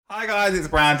Hi guys, it's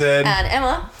Brandon. And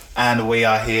Emma. And we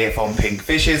are here from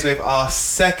Pinkfishes with our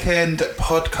second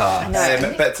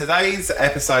podcast. But today's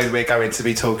episode we're going to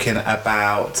be talking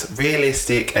about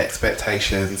realistic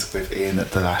expectations within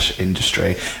the lash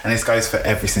industry. And this goes for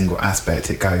every single aspect.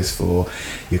 It goes for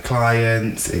your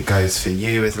clients, it goes for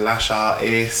you as a lash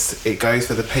artist, it goes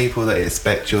for the people that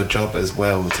expect your job as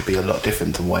well to be a lot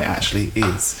different to what it actually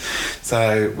is.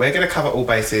 So we're going to cover all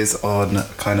bases on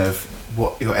kind of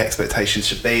what your expectations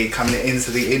should be coming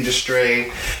into the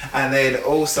industry, and then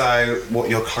also what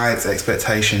your clients'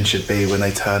 expectations should be when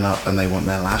they turn up and they want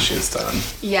their lashes done.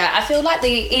 Yeah, I feel like the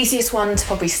easiest one to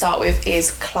probably start with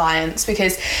is clients,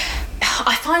 because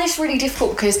I find this really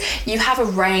difficult because you have a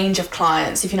range of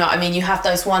clients, if you know what I mean. You have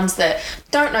those ones that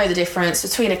don't know the difference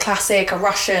between a classic, a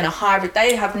Russian, a hybrid.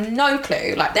 They have no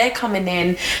clue. Like, they're coming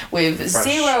in with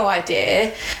zero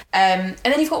idea. And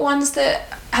then you've got ones that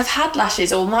have had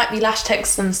lashes or might be lash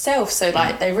techs themselves. So,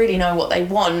 like, they really know what they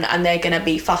want and they're going to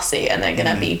be fussy and they're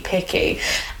going to be picky.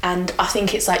 And I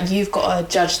think it's like you've got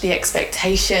to judge the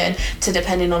expectation to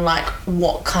depending on, like,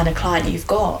 what kind of client you've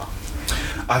got.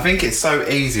 I think it's so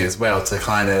easy as well to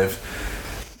kind of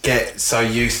get so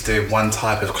used to one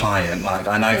type of client. Like,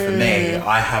 I know for me,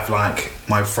 I have like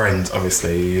my friends,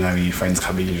 obviously, you know, your friends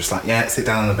come in, you're just like, yeah, sit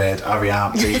down on the bed, hurry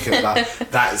up.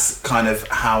 That's kind of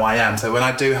how I am. So when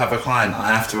I do have a client,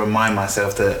 I have to remind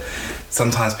myself that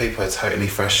sometimes people are totally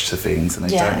fresh to things and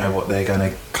they don't know what they're going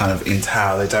to kind of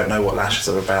entail. They don't know what lashes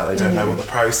are about. They don't know what the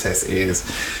process is.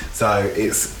 So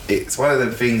it's one of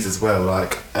them things as well.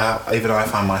 Like, even I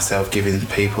find myself giving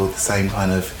people the same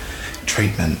kind of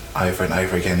treatment over and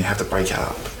over again. You have to break it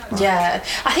up. Like, yeah,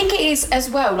 I think it is as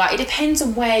well. Like, it depends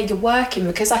on where you're working,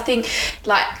 because I think,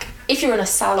 like, if you're in a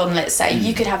salon, let's say,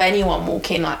 you could have anyone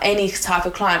walk in, like any type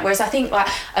of client. Whereas I think, like,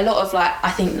 a lot of, like,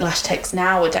 I think lash techs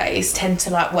nowadays tend to,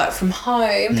 like, work from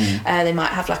home. They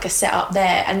might have, like, a setup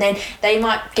there, and then they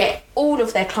might get all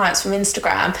of their clients from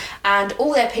Instagram, and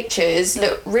all their pictures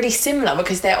look really similar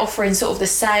because they're offering sort of the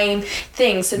same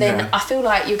thing. So then I feel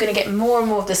like you're going to get more and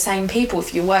more of the same people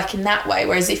if you're working that way.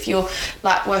 Whereas if you're,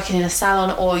 like, working in a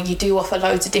salon or you do offer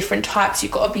loads of different types,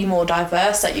 you've got to be more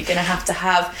diverse. Like, you're going to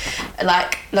have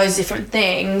like loads of different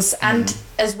things. And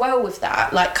as well with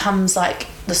that, like, comes like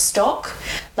the stock.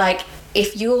 Like,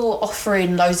 if you're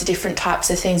offering loads of different types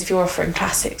of things, if you're offering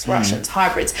classics, Russians,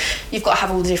 hybrids, you've got to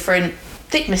have all the different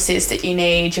thicknesses that you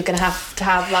need. You're going to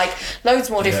have like loads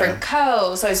more different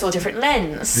curls, loads more different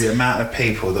lengths. The amount of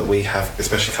people that we have,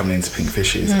 especially coming into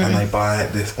Pinkfishes, and they buy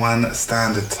this one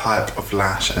standard type of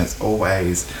lash, and it's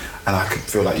always, and I could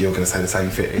feel like you're going to say the same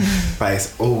thing, but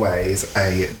it's always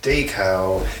a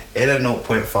decurl in a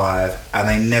 0.5, and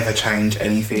they never change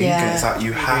anything. And it's like,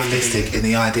 you have to stick in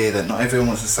the idea that not everyone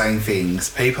wants the same things.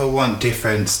 People want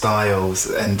different styles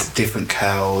and different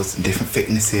curls and different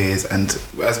thicknesses, and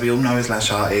as we all know as lash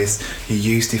artists, you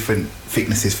use different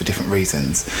thicknesses for different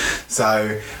reasons.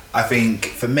 So I think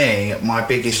for me, my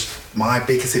biggest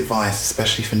advice,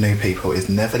 especially for new people, is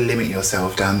never limit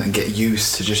yourself down and get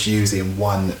used to just using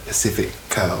one specific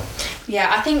curl. Yeah,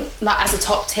 I think, like, as a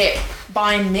top tip,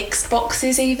 buying mixed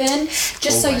boxes even,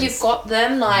 just so you've got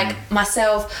them. Like,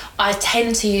 myself, I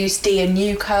tend to use D and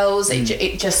U curls.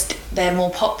 It just, they're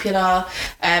more popular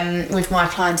with my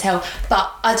clientele,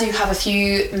 but I do have a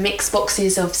few mixed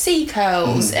boxes of C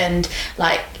curls and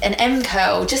like an M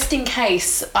curl, just in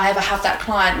case I ever have that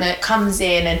client that comes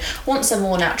in and wants a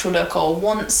more natural look or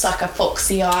wants like a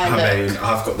foxy eye look. I mean,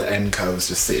 I've got the M curls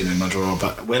just sitting in my drawer,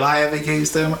 but will I ever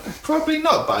use them? Probably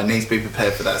not, but I need to be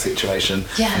prepared for that situation.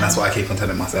 And that's why I keep on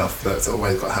telling myself that it's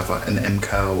always got to have like an M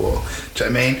curl, or, do you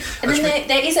know what I mean? And then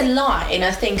there is a line,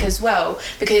 I think, as well,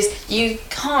 because you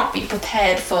can't be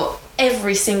prepared for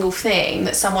every single thing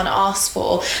that someone asks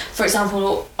for. For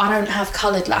example, I don't have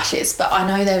coloured lashes, but I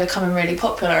know they're becoming really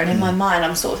popular, and in my mind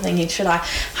I'm sort of thinking, should I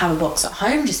have a box at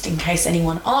home just in case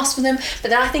anyone asks for them? But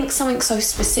then I think something so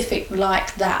specific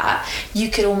like that, you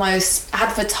could almost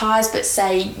advertise but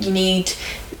say you need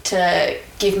to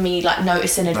give me like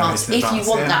notice in advance if you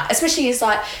want that. Especially as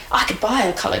like, I could buy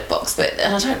a coloured box,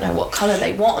 and I don't know what colour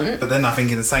they want. But then I think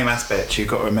in the same aspect, you've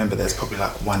got to remember there's probably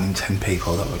like 1 in 10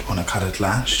 people that would want a coloured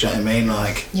lash. Do you know what I mean?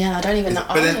 Like, yeah, I don't even know.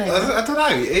 But then I don't know.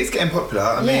 It's getting popular.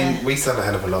 I mean, we sell a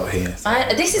hell of a lot here. So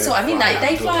this is what I mean. Like,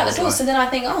 they fly out the door. So then I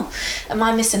think, oh, am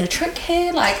I missing a trick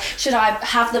here? Like, should I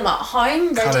have them at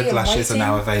home ready? Coloured lashes are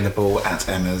now available at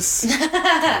Emma's.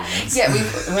 Yeah, we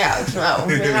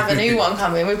have a new one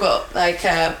coming. We've got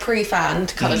like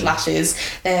pre-fanned coloured lashes.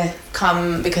 They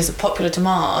come because of popular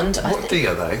demand. What D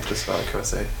are they? Just out of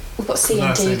curiosity. We've got C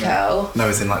and D curl. No,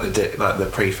 as in like the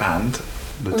pre-fanned.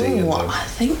 The D in them. I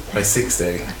think They're 60.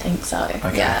 I think so.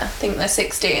 Okay. Yeah, I think they're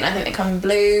 60, and I think they come in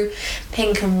blue,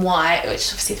 pink, and white,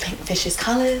 which obviously the Pinkfishes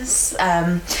colours.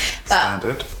 But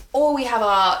Standard. or we have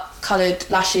our coloured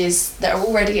lashes that are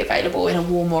already available in a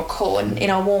warm or cool. And in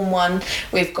our warm one,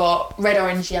 we've got red,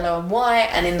 orange, yellow, and white.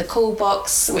 And in the cool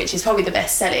box, which is probably the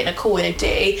best selling, a cool in a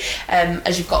D,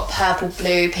 as you've got purple,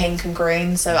 blue, pink, and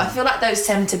green. So I feel like those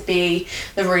tend to be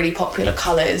the really popular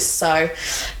colours. So,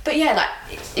 but yeah,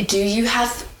 like, do you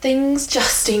have things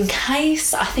just in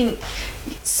case? I think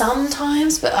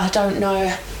sometimes, but I don't know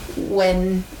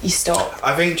when you stop.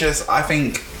 I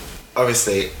think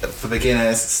obviously for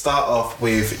beginners, start off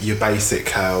with your basic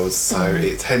curls. So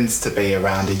it tends to be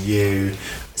around a U,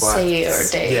 C or a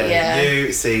D, yeah.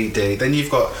 U, C, D. Then you've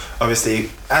got, obviously,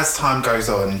 as time goes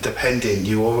on, depending,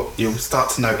 you'll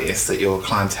start to notice that your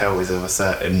clientele is of a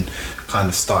certain kind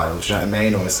of style, do you know what I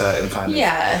mean? Or a certain kind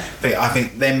of thing. I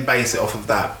think then base it off of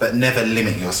that, but never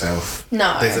limit yourself.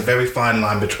 No. There's a very fine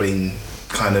line between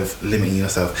kind of limiting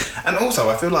yourself, and also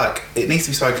I feel like it needs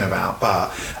to be spoken about,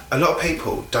 but a lot of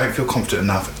people don't feel confident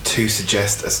enough to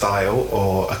suggest a style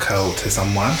or a curl to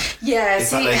someone.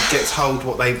 It's like they get told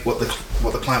what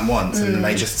the client wants, and then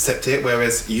they just accept it,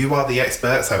 whereas you are the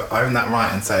expert, so own that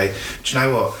right and say, do you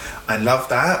know what, I love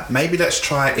that, maybe let's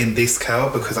try it in this curl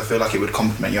because I feel like it would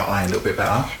complement your eye a little bit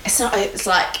better. It's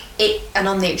like it, and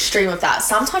on the extreme of that,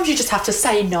 sometimes you just have to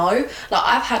say no. Like,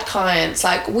 I've had clients,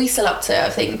 like, we sell up to, I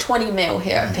think, 20 mil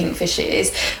here at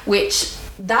Pinkfishes, which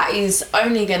that is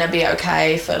only going to be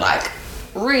okay for, like,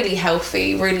 really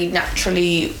healthy, really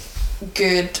naturally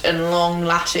good and long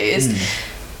lashes.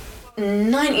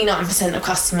 99% of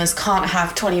customers can't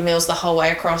have 20 mils the whole way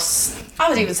across. I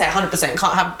would even say 100%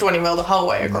 can't have 20 mil the whole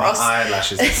way across. My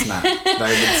eyelashes would snap. They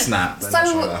would snap.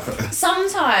 So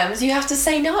sometimes you have to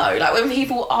say no. Like, when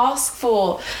people ask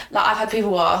for, like, I've had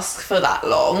people ask for that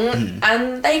long,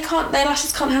 and they can't, their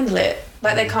lashes can't handle it.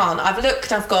 Like, they can't. I've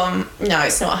looked, I've gone, no,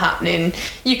 it's not happening.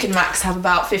 You can max have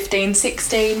about 15,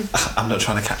 16. I'm not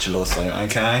trying to catch a lawsuit,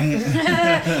 okay?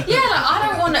 Yeah, like, I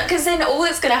don't want to, because then all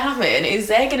that's going to happen is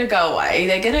they're going to go away.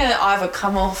 They're going to either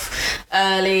come off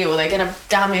early or they're going to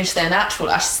damage their natural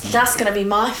lashes. That's going to be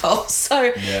my fault. So,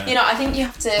 you know, I think you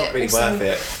have to... Not really worth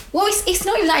it. Well, it's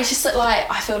not even that. It's just that, like,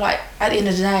 I feel like at the end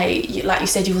of the day, like you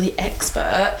said, you're the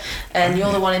expert and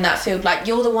you're the one in that field. Like,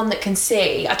 you're the one that can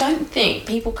see. I don't think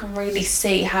people can really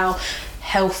see how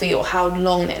healthy or how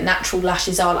long their natural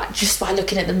lashes are, like, just by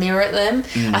looking at the mirror at them.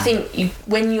 I think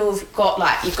when you've got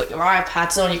your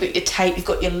iPads on, you've got your tape, you've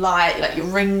got your light, like your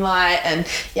ring light and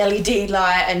your LED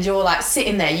light, and you're like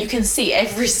sitting there, you can see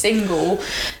every single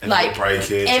like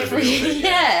breakage,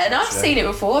 and I've seen it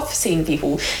before. I've seen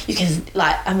people, you can,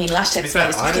 like, I mean, lash techs, you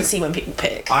can see when people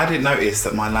pick. I didn't notice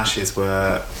that my lashes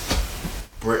were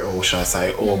brittle, should I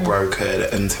say, or broken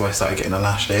until I started getting a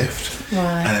lash lift.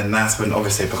 Right. And then that's when,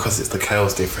 obviously, because it's the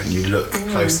curls different, you look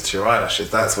closer to your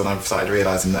eyelashes. That's when I've started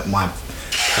realising that my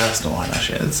personal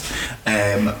eyelashes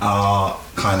are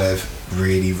kind of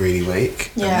really, really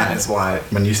weak. Yeah. And that is why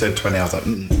when you said 20, I was like,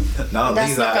 none of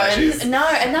these eyelashes. No,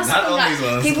 and that's something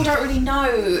like people don't really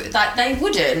know that they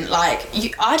wouldn't. Like,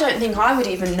 I don't think I would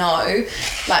even know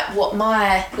like what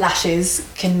my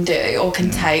lashes can do or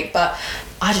can take, but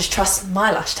I just trust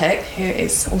my lash tech, who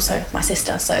is also my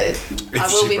sister, so I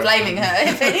will be blaming her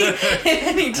if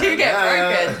any do get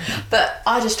broken. But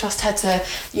I just trust her to,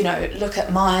 you know, look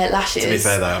at my lashes. To be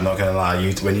fair though, I'm not going to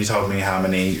lie, when you told me how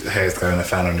many hairs go in a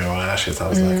fan on your eyelashes, I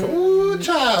was like, ooh,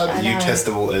 child, you test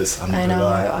the waters. I'm not I know, gonna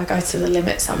lie. I go to the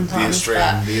limit sometimes.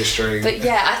 The extreme. But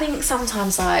yeah, I think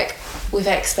sometimes, like, with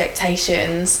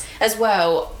expectations as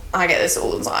well, I get this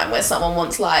all the time, where someone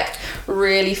wants, like,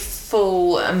 really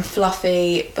full and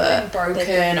fluffy but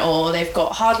broken, or they've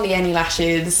got hardly any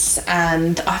lashes,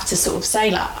 and I have to sort of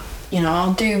say, like, you know,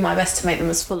 I'll do my best to make them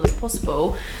as full as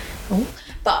possible.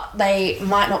 But they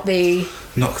might not be...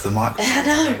 Knock the microphone. I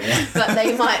know, but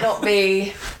they might not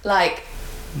be, like,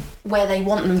 where they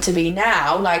want them to be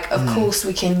now. Like, of course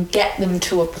we can get them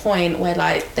to a point where,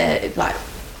 like, they're, like,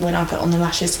 when I put on the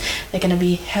lashes, they're going to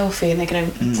be healthy and they're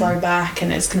going to grow back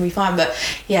and it's going to be fine. But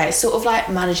yeah, it's sort of like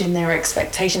managing their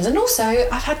expectations. And also,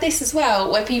 I've had this as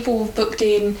well, where people have booked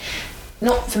in,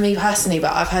 not for me personally,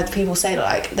 but I've had people say,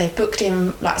 like, they've booked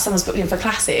in, like, someone's booked in for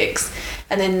classics,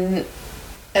 and then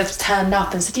have turned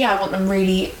up and said, yeah, I want them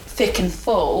really thick and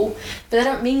full, but they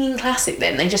don't mean classic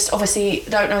then. They just obviously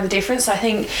don't know the difference. So I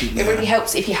think it really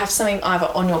helps if you have something either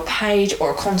on your page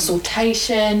or a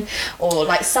consultation, or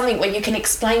like something where you can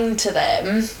explain to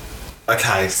them.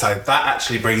 Okay, so that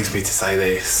actually brings me to say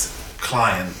this.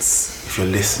 Clients, if you're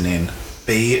listening,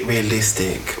 be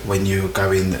realistic when you're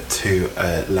going to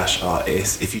a lash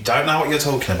artist. If you don't know what you're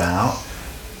talking about,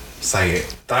 say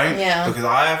it. Don't. Yeah. Because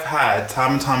I have had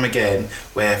time and time again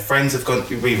where friends have gone.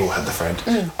 We've all had the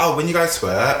friend. Oh, when you go to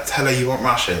her, tell her you want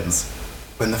Russians.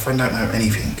 When the friend don't know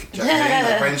anything. Do you know what I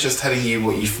mean? The friend's just telling you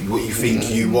what you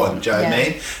think you want. Do you know what I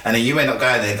mean? And then you end up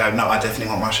going there and go, no, I definitely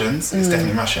want Russians. It's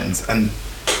definitely Russians. And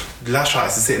lash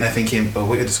artists are sitting there thinking, well,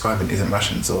 what you're describing isn't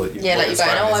Russians, or like you're going,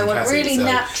 I want really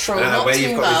natural, not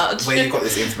too much. Where you've got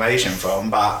this information from,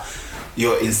 but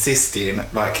you're insisting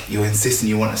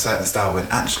you want a certain style when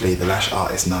actually the lash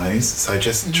artist knows. So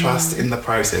just trust in the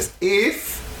process.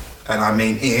 And I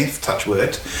mean if, touch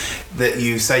wood, that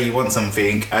you say you want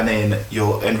something and then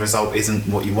your end result isn't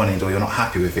what you wanted or you're not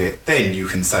happy with it, then you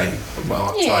can say, well,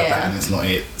 I've tried that and it's not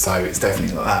it, so it's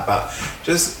definitely not that. But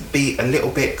just be a little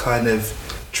bit kind of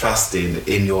trusting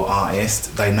in your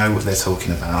artist. They know what they're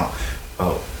talking about.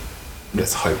 Well,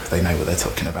 let's hope they know what they're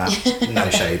talking about. No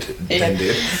shade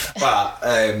intended. But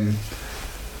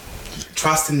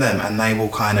trust in them and they will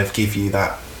kind of give you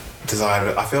that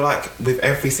desire. I feel like with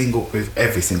every single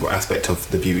aspect of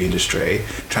the beauty industry,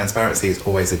 transparency is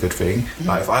always a good thing.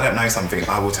 Like if I don't know something,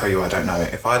 I will tell you I don't know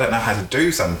it. If I don't know how to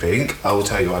do something, I will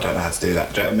tell you I don't know how to do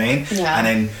that. Do you know what I mean? Yeah. And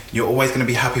then you're always going to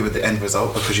be happy with the end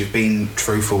result because you've been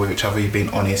truthful with each other, you've been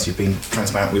honest, you've been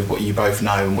transparent with what you both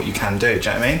know and what you can do. Do you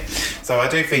know what I mean? So I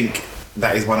do think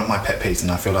that is one of my pet peeves, and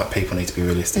I feel like people need to be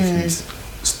realistic and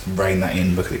just rein that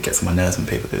in because it gets on my nerves when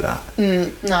people do that.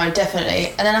 No, definitely.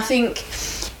 And then I think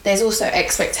there's also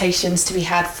expectations to be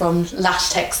had from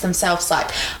lash techs themselves. Like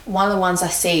one of the ones I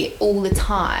see all the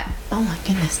time. Oh my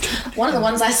goodness. One of the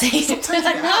ones I see.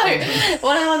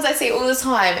 One of the ones I see all the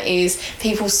time is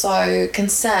people so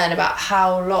concerned about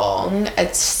how long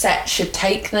a set should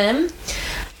take them.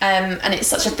 And it's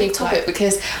such a big topic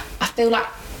because I feel like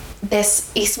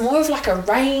it's more of like a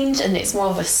range and it's more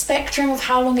of a spectrum of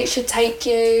how long it should take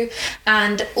you.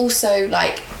 And also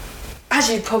like, as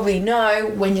you probably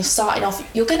know, when you're starting off,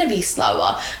 you're going to be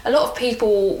slower. A lot of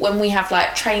people, when we have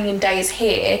like training days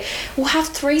here, will have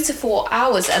 3 to 4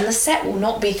 hours and the set will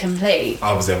not be complete.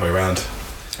 I was the other way around.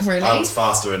 Really? I was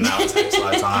faster and now it takes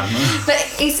slow time.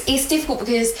 But it's difficult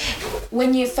because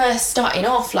when you're first starting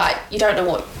off, like you don't know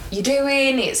what you're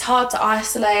doing, it's hard to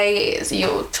isolate,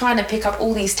 you're trying to pick up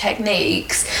all these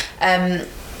techniques.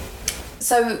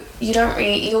 So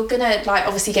you're gonna like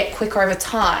obviously get quicker over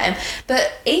time,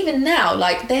 but even now,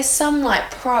 like there's some like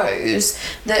pros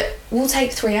that will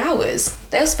take 3 hours.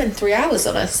 They'll spend 3 hours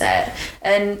on a set,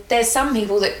 and there's some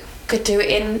people that could do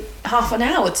it in half an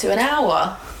hour to an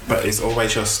hour. But it's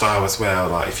always your style as well.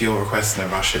 Like if you're requesting a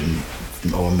Russian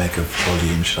or mega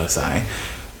volume, should I say,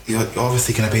 you're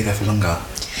obviously going to be there for longer.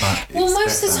 Like, well,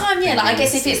 most of the time, yeah. Like I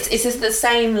guess if it's just the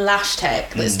same lash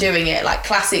tech that's doing it, like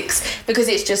classics, because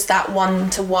it's just that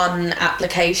 1-to-1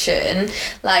 application.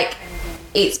 Like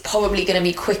it's probably going to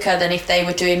be quicker than if they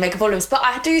were doing mega volumes. But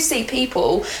I do see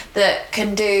people that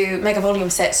can do mega volume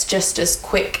sets just as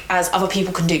quick as other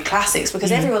people can do classics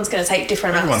because everyone's going to take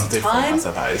different amounts of time. I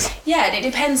suppose. Yeah, and it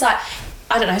depends. Like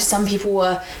I don't know, some people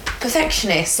were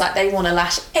perfectionists, like they want to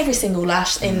lash every single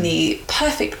lash in the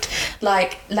perfect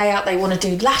like layout. They want to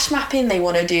do lash mapping, they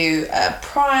want to do a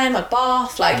prime, a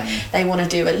bath, like they want to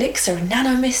do elixir and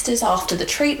nano misters after the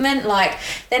treatment. Like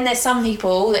then there's some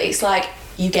people that it's like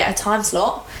you get a time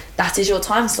slot, that is your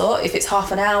time slot. If it's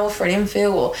half an hour for an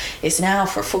infill or it's an hour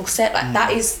for a full set, like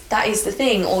that is the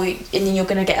thing. Or and then you're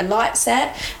going to get a light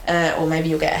set, or maybe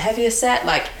you'll get a heavier set.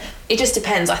 Like it just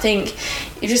depends. I think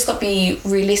you just got to be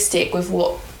realistic with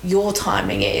what your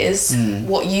timing is,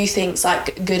 what you think's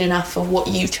like good enough for what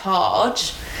you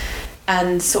charge,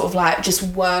 and sort of like just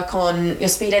work on your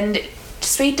speed. And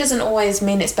speed doesn't always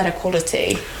mean it's better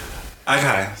quality.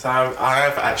 Okay, so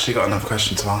I've actually got another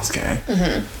question to ask you.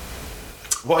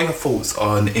 What are your thoughts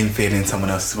on infilling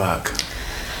someone else's work?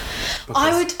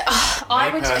 Because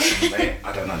I would personally,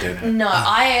 I don't know doing it. No,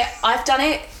 I've done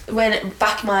it when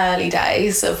back in my early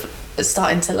days of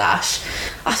starting to lash.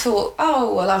 I thought,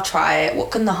 oh well, I'll try it.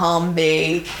 What can the harm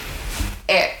be?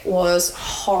 It was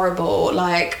horrible.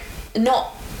 Like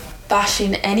not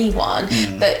bashing anyone,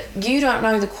 but you don't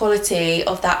know the quality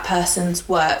of that person's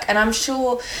work, and I'm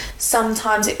sure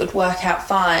sometimes it would work out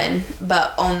fine,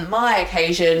 but on my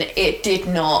occasion it did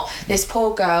not. This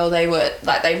poor girl, they weren't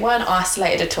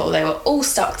isolated at all, they were all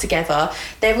stuck together.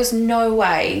 There was no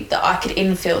way that I could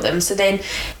infill them. So then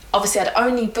obviously I'd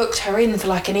only booked her in for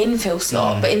like an infill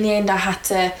slot, but in the end I had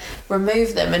to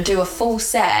remove them and do a full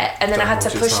set, and then I had to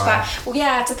push back. Well,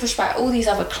 yeah, I had to push back all these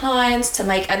other clients to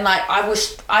make, and like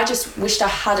I just wished I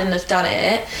hadn't have done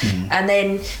it. And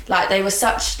then like they were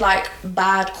such like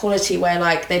bad quality where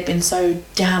like they'd been so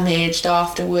damaged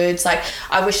afterwards. Like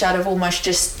I wish I'd have almost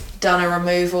just done a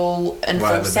removal and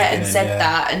full set and said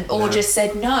that, and or just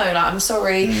said no, like I'm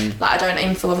sorry, like I don't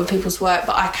aim for other people's work,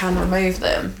 but I can remove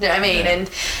them. You know what I mean? And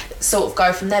sort of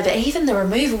go from there. But even the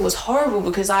removal was horrible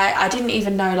because I didn't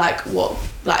even know what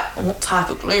type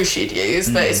of glue she'd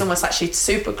used, but it's almost like she'd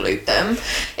super glued them.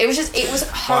 It was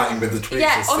fighting with the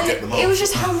tweezers to get them off. It was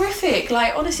just horrific.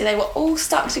 Like honestly, they were all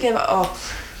stuck together. Oh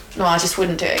no, I just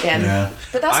wouldn't do it again. Yeah.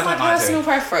 But that's my personal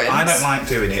preference. I don't like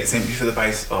doing it simply for the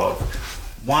base of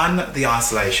one, the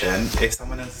isolation. If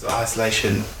someone has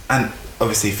isolation, and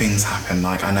obviously things happen,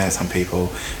 like I know some people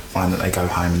find that they go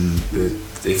home and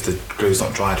if the glue's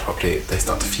not dried properly, they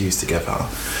start to fuse together.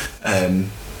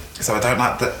 So I don't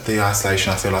like the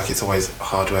isolation. I feel like it's always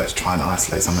hard work to try and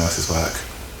isolate someone else's work.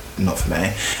 Not for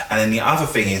me. And then the other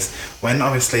thing is, when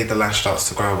obviously the lash starts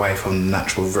to grow away from the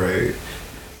natural root,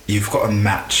 you've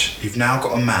now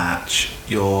got to match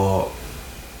your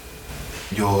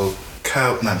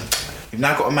curl. No, you've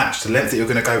now got to match the length that you're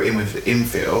going to go in with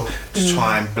infill to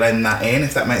try and blend that in,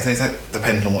 if that makes any sense,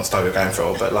 depending on what style you're going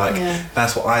for. But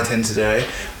that's what I tend to do, and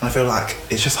I feel like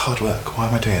it's just hard work. Why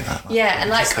am I doing that?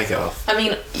 And just take it off. I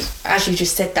mean, as you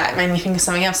just said that, it made me think of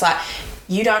something else. Like,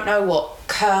 you don't know what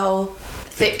curl,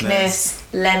 thickness,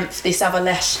 length this other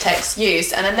lash tech's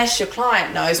used, and unless your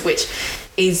client knows, which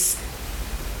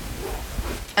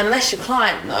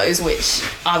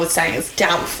I would say is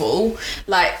doubtful,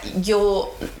 like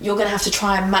you're gonna have to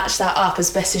try and match that up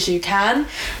as best as you can,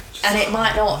 and it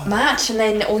might not match,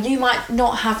 or you might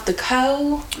not have the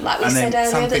curl like we said earlier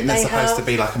something that that's they supposed have. to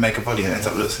be like a mega volume ends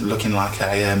up looking like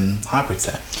a hybrid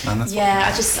set. And that's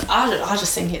I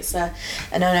just think it's a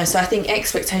no. So I think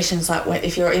expectations, like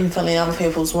if you're infilling other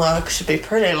people's work, should be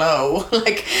pretty low.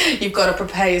 Like you've got to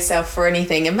prepare yourself for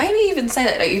anything, and maybe even say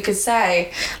that. Like you could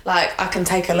say, like, I can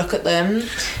take a look at them,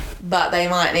 but they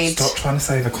might need. Stop trying to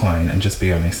save a coin and just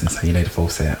be honest and say you need a full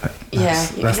set.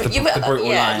 That's the brutal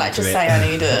line. Like just say I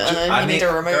need a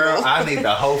removal. Girl, I need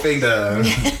the whole thing done.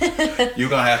 You're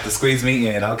gonna have to squeeze me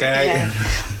in, okay? Yeah.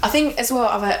 I think as well,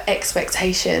 other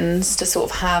expectations to sort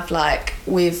of have like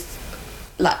with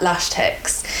like lash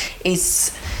techs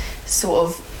is sort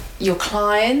of your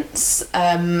clients,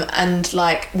 and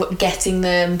like getting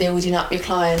them, building up your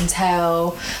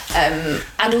clientele, and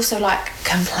also like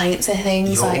complaints and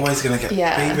things. You're always gonna be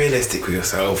realistic with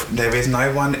yourself. There is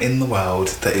no one in the world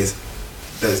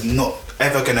that's not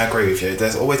ever going to agree with you.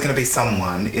 There's always going to be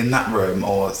someone in that room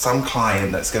or some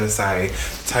client that's going to say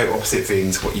total opposite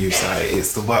things to what you say.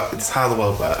 It's how the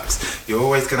world works. You're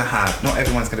always going to have, not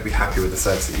everyone's going to be happy with the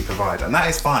service that you provide, and that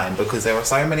is fine, because there are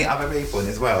so many other people in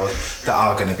this world that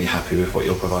are going to be happy with what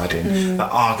you're providing,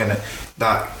 that are going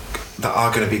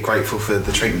to be grateful for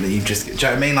the treatment that you just. Do you know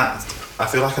what I mean? Like, I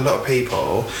feel like a lot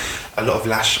of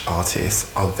lash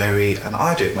artists are very, and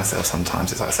I do it myself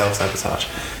sometimes, it's like self-sabotage.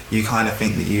 You kind of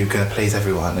think that you're going to please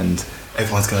everyone and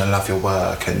everyone's going to love your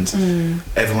work and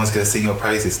everyone's going to sing your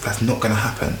praises. That's not going to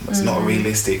happen. It's not a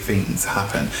realistic thing to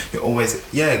happen. You're always,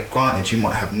 granted, you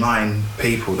might have 9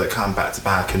 people that come back to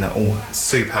back and they're all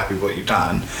super happy with what you've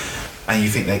done, and you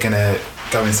think they're going to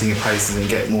go and sing your praises and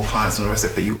get more clients and the rest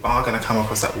of it, but you are going to come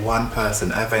across that one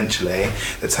person eventually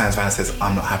that turns around and says,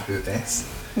 I'm not happy with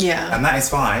this. Yeah. And that is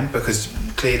fine, because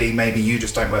clearly maybe you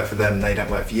just don't work for them, they don't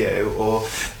work for you, or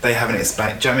they haven't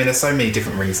explained. Do you know what I mean? There's so many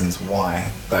different reasons why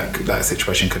that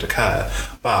situation could occur,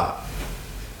 but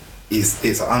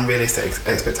it's an unrealistic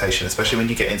expectation, especially when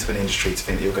you get into an industry, to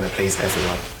think that you're going to please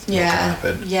everyone.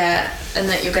 And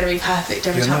that you're going to be perfect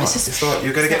every time.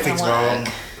 You're going to get things wrong.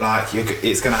 Like,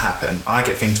 it's going to happen. I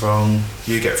get things wrong.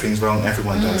 You get things wrong.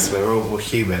 Everyone does. We're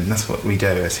human. That's what we do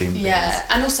as human beings. Yeah,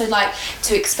 and also like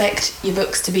to expect your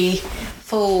books to be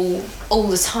full all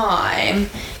the time.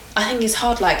 I think it's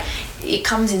hard. Like, it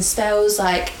comes in spells.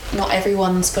 Like, not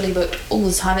everyone's fully booked all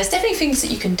the time. There's definitely things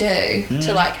that you can do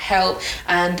to like help,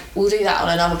 and we'll do that on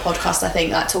another podcast. I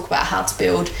think, like, talk about how to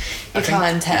build your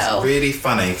clientele. It's really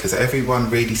funny because everyone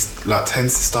really like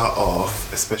tends to start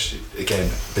off, especially again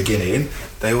beginning.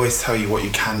 They always tell you what you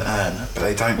can earn, but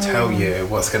they don't tell you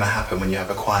what's going to happen when you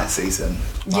have a quiet season.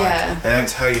 Like, they don't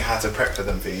tell you how to prep for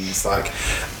them things. Like,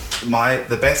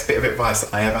 the best bit of advice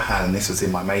that I ever had, and this was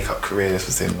in my makeup career, this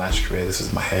was in lash career, this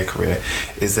was my hair career,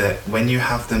 is that when you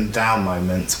have them down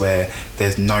moments where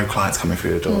there's no clients coming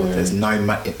through the door, there's no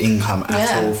income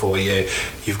at all for you,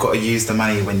 you've got to use the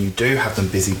money when you do have them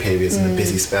busy periods and the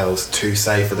busy spells to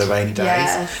save for the rainy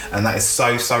days. And that is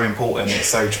so important. It's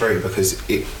so true, because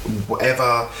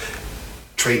whatever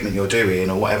treatment you're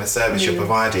doing or whatever service you're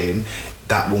providing,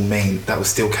 that will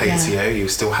still cater to you. You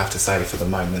still have to save for the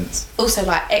moments. Also,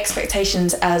 like,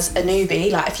 expectations as a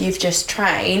newbie, like if you've just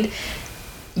trained,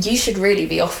 you should really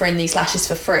be offering these lashes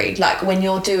for free, like when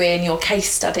you're doing your case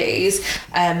studies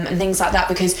and things like that,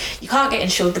 because you can't get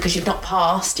insured because you've not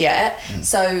passed yet.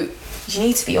 So you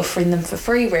need to be offering them for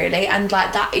free, really. And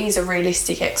like that is a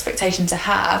realistic expectation to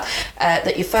have,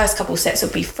 that your first couple sets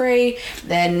will be free,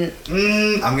 then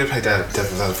I'm gonna play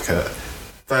devil's advocate.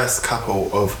 First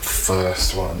couple of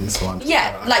first ones.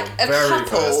 Yeah, like a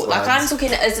couple. Like I'm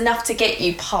talking as enough to get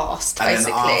you past,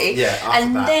 basically.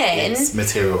 And then it's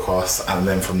material costs, and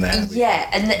then from there. Yeah,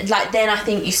 and then I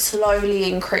think you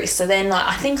slowly increase. So then, like,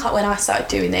 I think when I started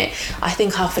doing it, I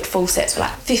think I offered full sets for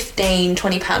like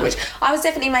 £15-20, which I was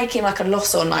definitely making like a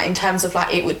loss on, like in terms of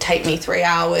like it would take me 3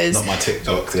 hours. Not my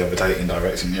TikTok the other day in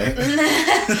directing you.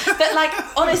 But like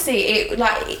honestly,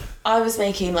 I was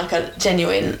making like a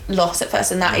genuine loss at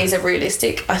first, and that is a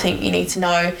realistic. I think you need to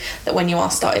know that when you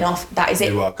are starting off, that is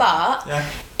it. But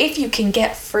if you can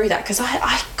get through that, because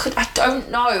I don't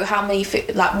know how many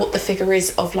what the figure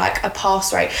is of like a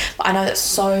pass rate, but I know that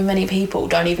so many people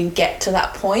don't even get to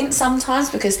that point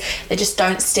sometimes because they just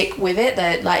don't stick with it.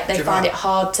 They find it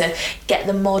hard to get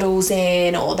the models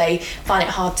in, or they find it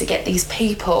hard to get these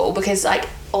people, because like,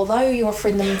 although you're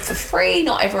offering them for free,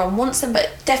 not everyone wants them,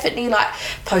 but definitely like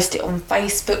post it on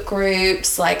Facebook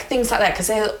groups, like things like that, because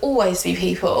there'll always be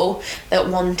people that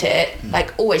want it.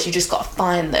 Like always, you just got to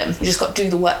find them. You just got to do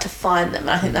the work to find them.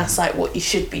 And I think that's like what you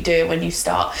should be doing when you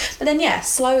start. But then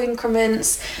slow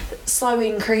increments, slow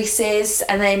increases,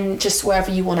 and then just wherever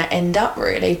you want to end up,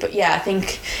 really. But I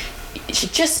think you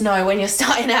should just know when you're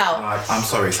starting out. I'm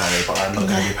sorry, Sally, but I'm not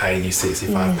going to be paying you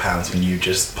 £65 when you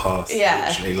just passed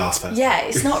literally last person. Yeah,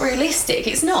 it's not realistic.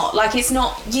 It's not. Like, it's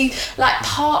not you. Like,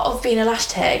 part of being a lash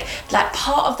tech, like,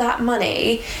 part of that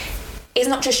money is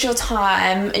not just your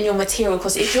time and your material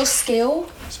cost, it's your skill.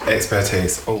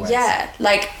 Expertise, always. Yeah,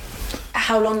 like,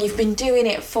 how long you've been doing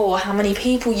it for, how many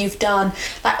people you've done,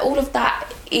 like, all of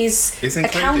that is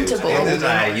accountable. At the end of the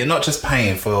day, you're not just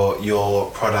paying for your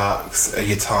products,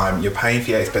 your time, you're paying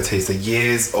for your expertise, the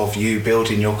years of you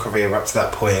building your career up to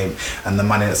that point, and the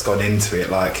money that's gone into it.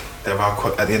 Like, there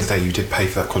are, at the end of the day, you did pay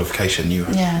for that qualification. You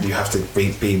have to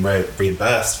be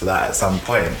reimbursed for that at some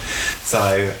point. So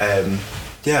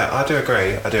I do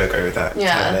agree with that.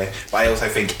 Totally. But I also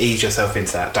think ease yourself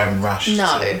into that. Don't rush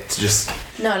to just.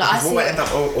 No, like, what will end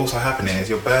up also happening is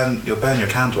you'll burn your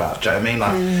candle out. Do you know what I mean?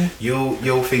 Like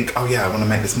you'll think, oh yeah, I want to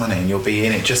make this money, and you'll be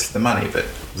in it just for the money. But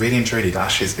really and truly,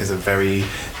 lashes is a very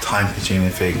time-consuming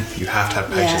thing. You have to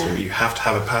have patience with it. You have to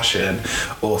have a passion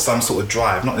or some sort of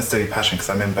drive, not necessarily passion. Because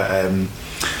I remember, I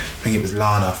think it was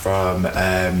Lana from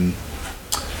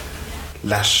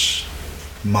Lash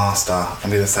Master. I'm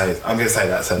gonna say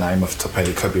that's her name off the top of my head.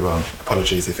 It could be wrong.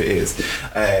 Apologies if it is.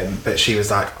 But she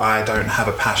was like, I don't have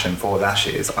a passion for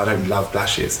lashes. I don't love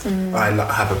lashes. I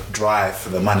have a drive for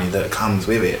the money that comes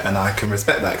with it, and I can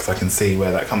respect that because I can see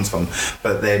where that comes from.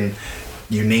 But then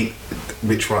you need,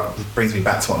 which brings me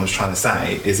back to what I was trying to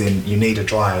say, is you need a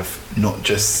drive, not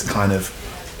just kind of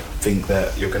think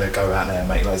that you're going to go out there and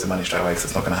make loads of money straight away, because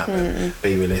it's not going to happen.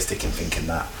 Be realistic in thinking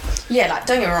that. Yeah, like,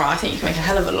 don't get me wrong, I think you can make a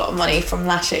hell of a lot of money from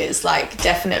lashes, like,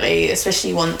 definitely,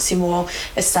 especially once you're more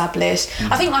established.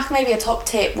 I think, like, maybe a top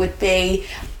tip would be,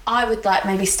 I would, like,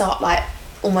 maybe start, like,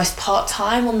 almost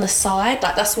part-time on the side.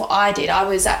 Like, that's what I did. I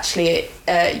was actually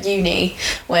at uni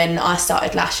when I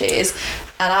started lashes,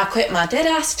 and I quit my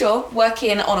dead-ass job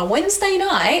working on a Wednesday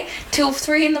night till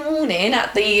 3 a.m.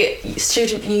 at the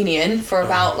student union for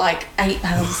about like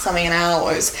 £8 something an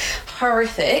hour. It was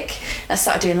horrific. I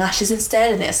started doing lashes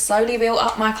instead, and it slowly built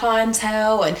up my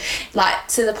clientele, and like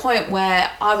to the point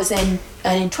where I was earning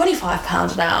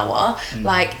 £25 an hour,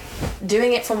 like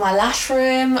doing it from my lash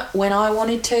room when I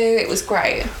wanted to. It was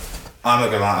great. I'm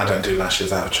not gonna lie, I don't do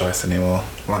lashes out of choice anymore.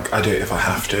 Like, I do it if I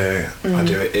have to. I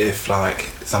do it if, like,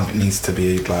 something needs to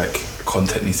be, like,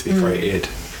 content needs to be created.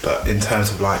 But in terms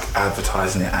of, like,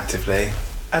 advertising it actively,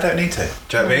 I don't need to.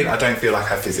 Do you know what I mean? I don't feel like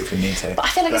I physically need to. But I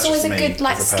feel like it's always a good,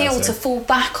 like, skill to fall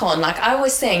back on. Like, I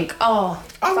always think, if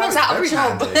I was out of a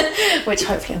job, which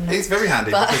hopefully I'm not. It's very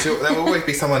handy, because there will always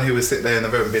be someone who will sit there in the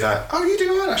room and be like, oh, you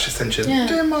do eyelash extension, you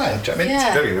doing mine. Do you know what I mean?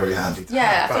 It's very, very handy to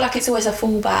have. I feel like it's always a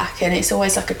fallback, and it's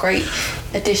always, like, a great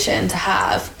addition to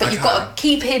have. But you've got to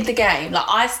keep in the game. Like,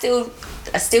 I still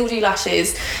do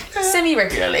lashes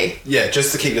semi-regularly. Yeah,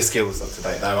 just to keep your skills up to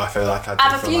date, though. I feel like I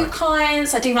have a few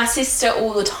clients. I do my sister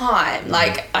all the time.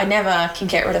 Like, I never can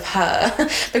get rid of her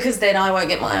because then I won't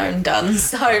get my own done.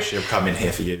 So she'll come in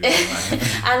here for you.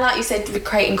 And like you said, with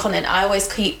creating content, I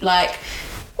always keep, like,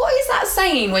 what is that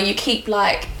saying where you keep,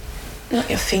 like, not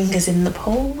your fingers in the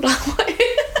pool? Like, what?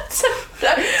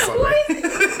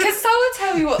 Can someone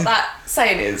tell me what that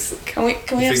saying is? Can we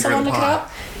have someone look it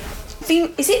up?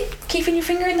 Is it keeping your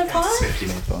finger in the pie? Swiftly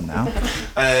move on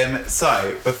now.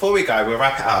 So before we go, we'll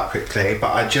wrap it up quickly,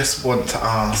 but I just want to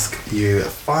ask you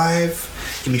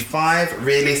give me 5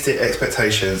 realistic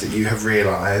expectations that you have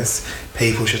realised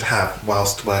people should have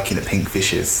whilst working at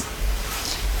Pinkfishes.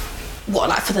 What,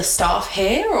 like for the staff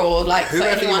here, or like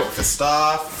whoever for anyone? You want, for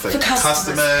staff, for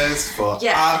customers, for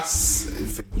us,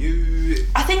 for you.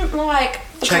 I think like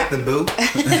check the boo.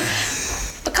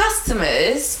 For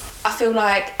customers, I feel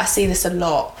like I see this a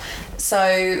lot.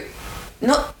 So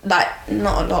not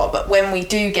a lot, but when we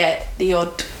do get the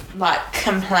odd like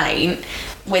complaint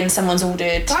when someone's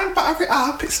ordered, don't butter it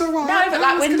up, it's alright. No, but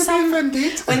like when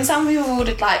some people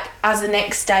ordered like as a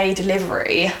next day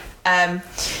delivery,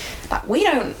 like we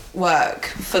don't work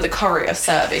for the courier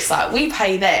service, like we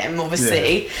pay them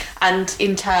obviously, and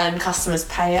in turn customers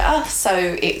pay us, so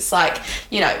it's like,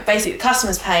 you know, basically the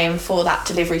customers paying for that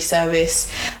delivery service.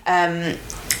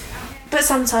 But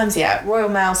sometimes, Royal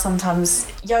Mail, sometimes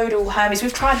Yodel, Hermes,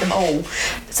 we've tried them all.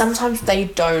 Sometimes they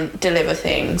don't deliver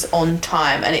things on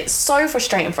time, and it's so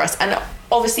frustrating for us, and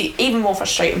obviously even more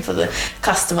frustrating for the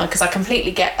customer, because I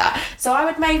completely get that. So I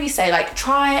would maybe say, like,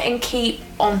 try and keep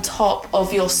on top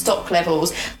of your stock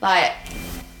levels. Like,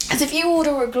 as if you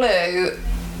order a glue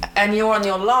and you're on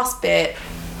your last bit,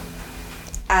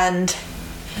 and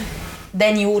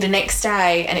then you order next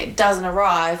day and it doesn't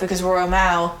arrive because Royal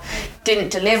Mail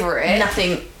didn't deliver it,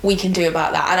 nothing we can do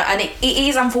about that. And it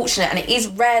is unfortunate, and it is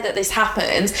rare that this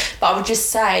happens, but I would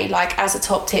just say, like, as a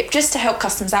top tip, just to help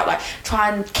customers out, like, try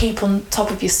and keep on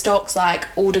top of your stocks, like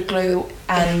order glue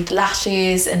and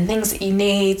lashes and things that you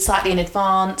need slightly in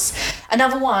advance.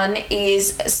 Another one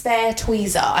is a spare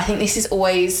tweezer. I think this is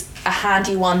always a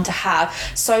handy one to have.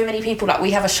 So many people, like,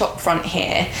 we have a shop front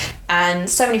here, and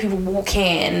so many people walk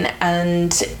in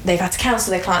and they've had to cancel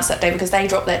their clients that day because they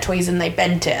dropped their tweezer and they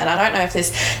bent it. And I don't know if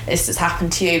this has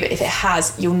happened to you, but if it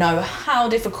has, you'll know how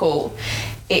difficult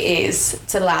it is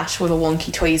to lash with a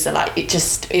wonky tweezer. Like,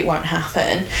 it won't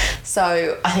happen.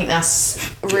 So I think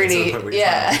that's really,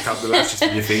 pick up the lashes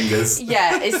with your fingers.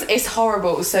 It's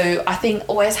horrible. So I think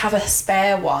always have a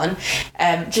spare one,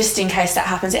 just in case that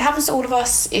happens. It happens to all of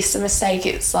us. It's a mistake.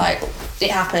 It's like,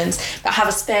 it happens. But have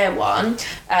a spare one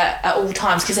at all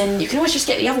times, because then you can always just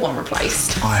get the other one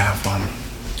replaced. I have one.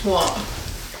 What?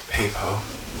 People,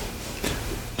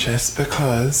 just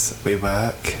because we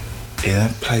work in a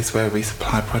place where we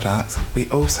supply products, we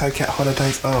also get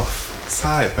holidays off. So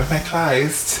when we're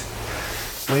closed,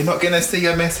 we're not going to see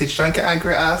your message. Don't get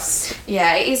angry at us.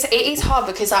 Yeah, it is hard,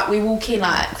 because like we walk in,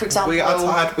 like, for example, we are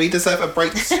tired. We deserve a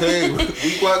break too.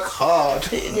 We work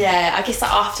hard. Yeah, I guess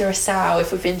like after a sale,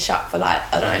 if we've been shut for like,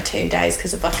 I don't know, 2 days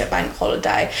because of like a bank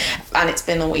holiday, and it's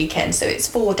been a weekend, so it's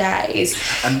 4 days.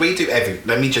 And we do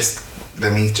let me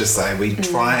just say, we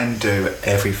try and do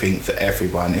everything for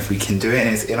everyone. If we can do it and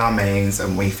it's in our means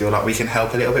and we feel like we can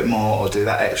help a little bit more or do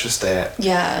that extra step,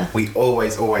 we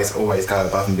always go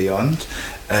above and beyond.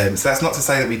 So that's not to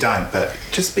say that we don't, but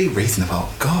just be reasonable.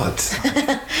 God,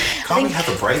 can't we have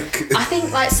a break? I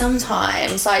think, like,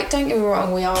 sometimes, like, don't get me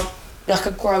wrong, we are like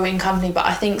a growing company, but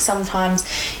I think sometimes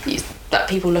like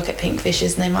people look at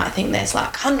Pinkfishes and they might think there's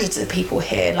like hundreds of people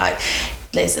here, like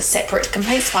there's a separate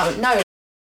complaints department. No.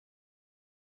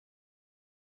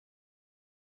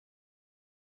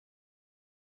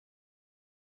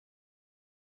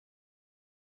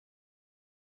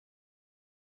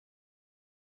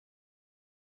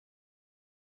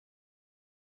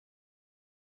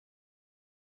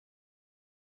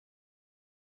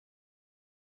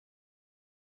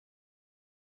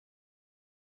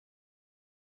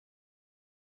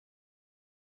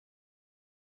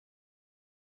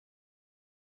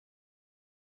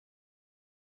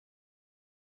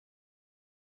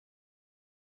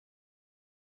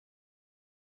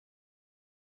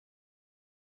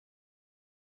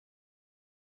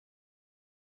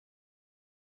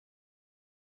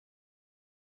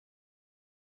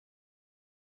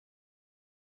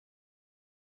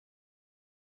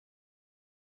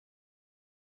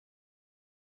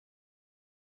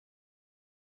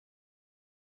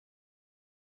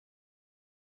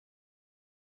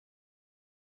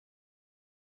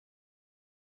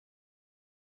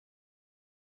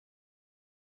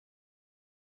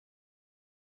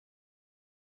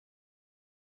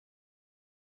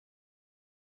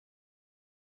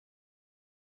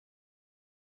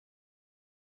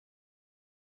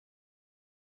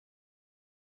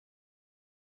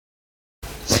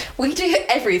 We do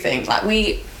everything. Like,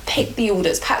 we pick the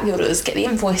orders, pack the orders, get the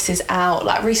invoices out,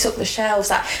 like restock the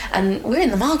shelves, like, and we're in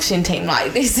the marketing team.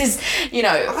 Like, this is, you know,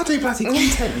 I do bloody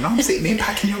content and I'm sitting here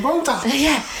packing your order.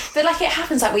 Yeah, but like, it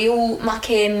happens, like we all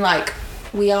muck in, like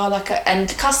we are like and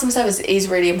customer service is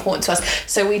really important to us,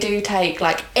 so we do take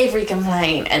like every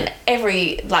complaint and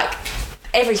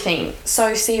everything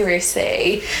so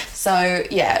seriously. So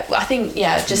yeah, I think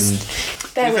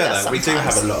just bear with us. We do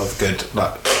have a lot of good,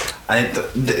 like,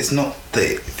 and it's not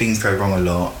that things go wrong a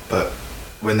lot, but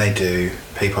when they do,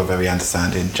 people are very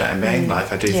understanding. Do you know what I mean?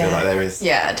 Like, I do feel like there is.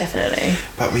 Yeah, definitely.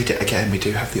 But we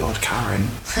do have the odd Karen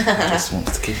who just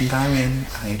wants to keep him going,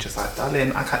 and you're just like,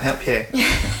 darling, I can't help you.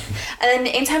 And then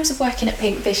in terms of working at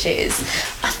Pinkfishes,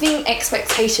 I think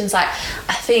expectations, like,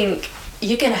 I think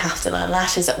you're going to have to learn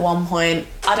lashes at one point.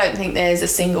 I don't think there's a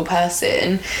single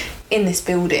person in this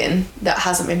building that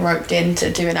hasn't been roped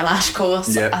into doing a lash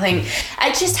course. Yep. I think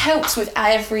it just helps with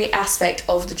every aspect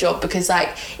of the job, because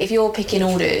like if you're picking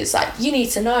orders, like you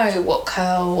need to know what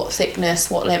curl, what thickness,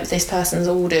 what length this person's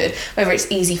ordered, whether it's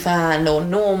easy fan or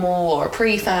normal or a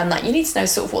pre-fan. Like you need to know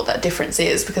sort of what that difference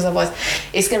is, because otherwise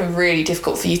it's going to be really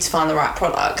difficult for you to find the right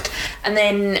product. And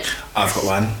then I've got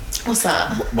one. What's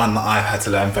that? One that I've had to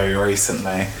learn very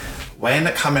recently. When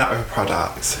coming up with a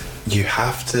product, you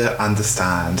have to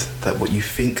understand that what you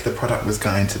think the product was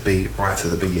going to be right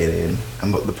at the beginning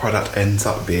and what the product ends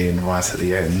up being right at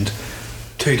the end,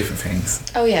 two different things.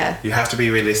 Oh yeah. You have to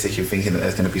be realistic in thinking that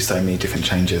there's going to be so many different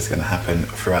changes going to happen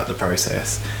throughout the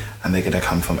process, and they're going to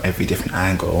come from every different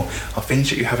angle of things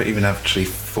that you haven't even actually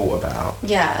thought about.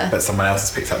 Yeah. But someone else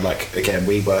has picked up. Like, again,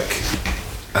 we work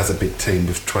as a big team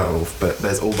with 12, but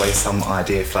there's always some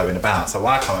idea flowing about. So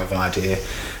I come up with an idea,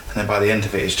 and then by the end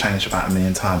of it, it's changed about 1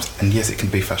 million times. And yes, it can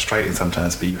be frustrating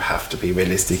sometimes, but you have to be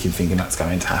realistic in thinking that's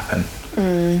going to happen.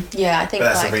 Yeah, I think. But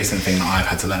that's like, a recent thing that I've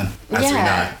had to learn, as we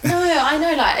know. No, I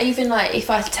know. Like even like if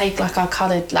I take like our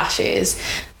coloured lashes,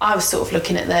 I was sort of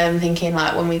looking at them, thinking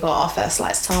like when we got our first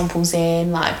like samples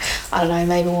in, like I don't know,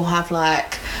 maybe we'll have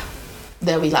like.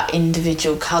 There'll be like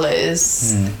individual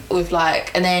colours with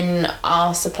like, and then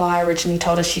our supplier originally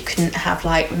told us you couldn't have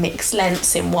like mixed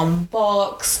lengths in one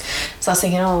box. So I was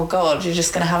thinking, oh god, you're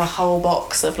just gonna have a whole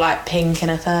box of like pink and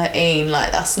a 13,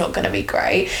 like that's not gonna be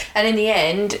great. And in the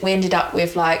end we ended up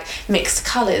with like mixed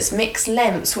colours, mixed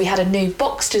lengths. We had a new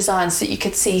box design so that you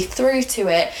could see through to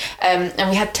it, and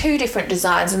we had 2 different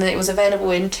designs, and then it was available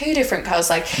in 2 different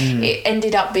colours. Like it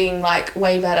ended up being like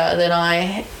way better than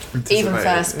I even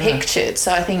first pictured.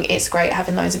 So I think it's great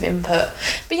having loads of input.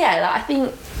 But I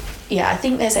think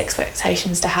there's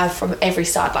expectations to have from every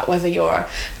side, like whether you're a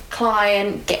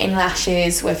client getting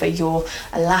lashes, whether you're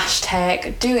a lash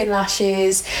tech doing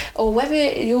lashes, or whether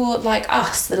you're like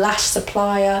us, the lash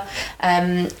supplier.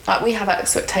 Like we have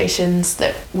expectations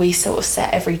that we sort of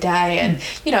set every day, and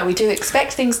we do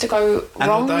expect things to go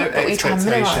wrong, but we try and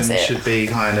minimise it. Should be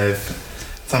kind of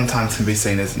sometimes can be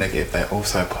seen as negative, they're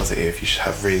also positive. You should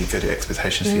have really good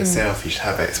expectations for yourself. You should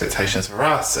have expectations for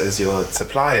us as your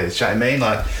suppliers. Do you know what I mean?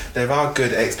 Like, there are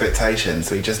good expectations.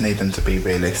 We just need them to be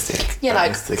realistic. Yeah,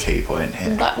 that's the key point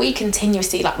here. Like, we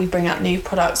continuously, like, we bring out new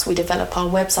products, we develop our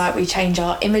website, we change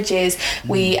our images,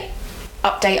 we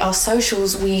update our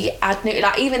socials, we add new,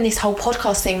 like even this whole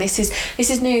podcast thing, this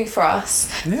is new for us.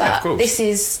 Yeah, of course. This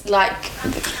is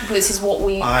what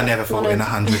we I never thought in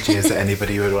 100 years that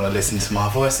anybody would want to listen to my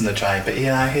voice on the train, but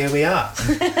here we are.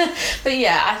 But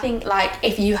I think like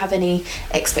if you have any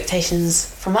expectations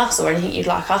from us or anything you'd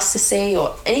like us to see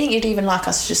or anything you'd even like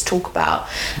us to just talk about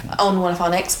on one of our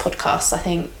next podcasts, I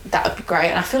think that would be great.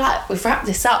 And I feel like we've wrapped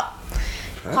this up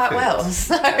quite well,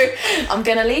 so I'm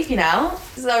gonna leave you now.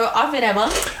 So I've been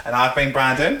Emma, and I've been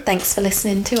Brandon. Thanks for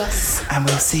listening to us, and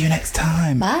we'll see you next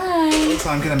time. Bye. Also,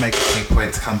 I'm gonna make a key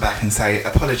point to come back and say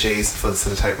apologies for the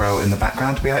sellotape roll in the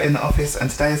background. We are in the office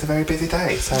and today is a very busy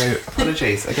day, so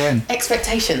apologies again.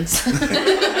 Expectations.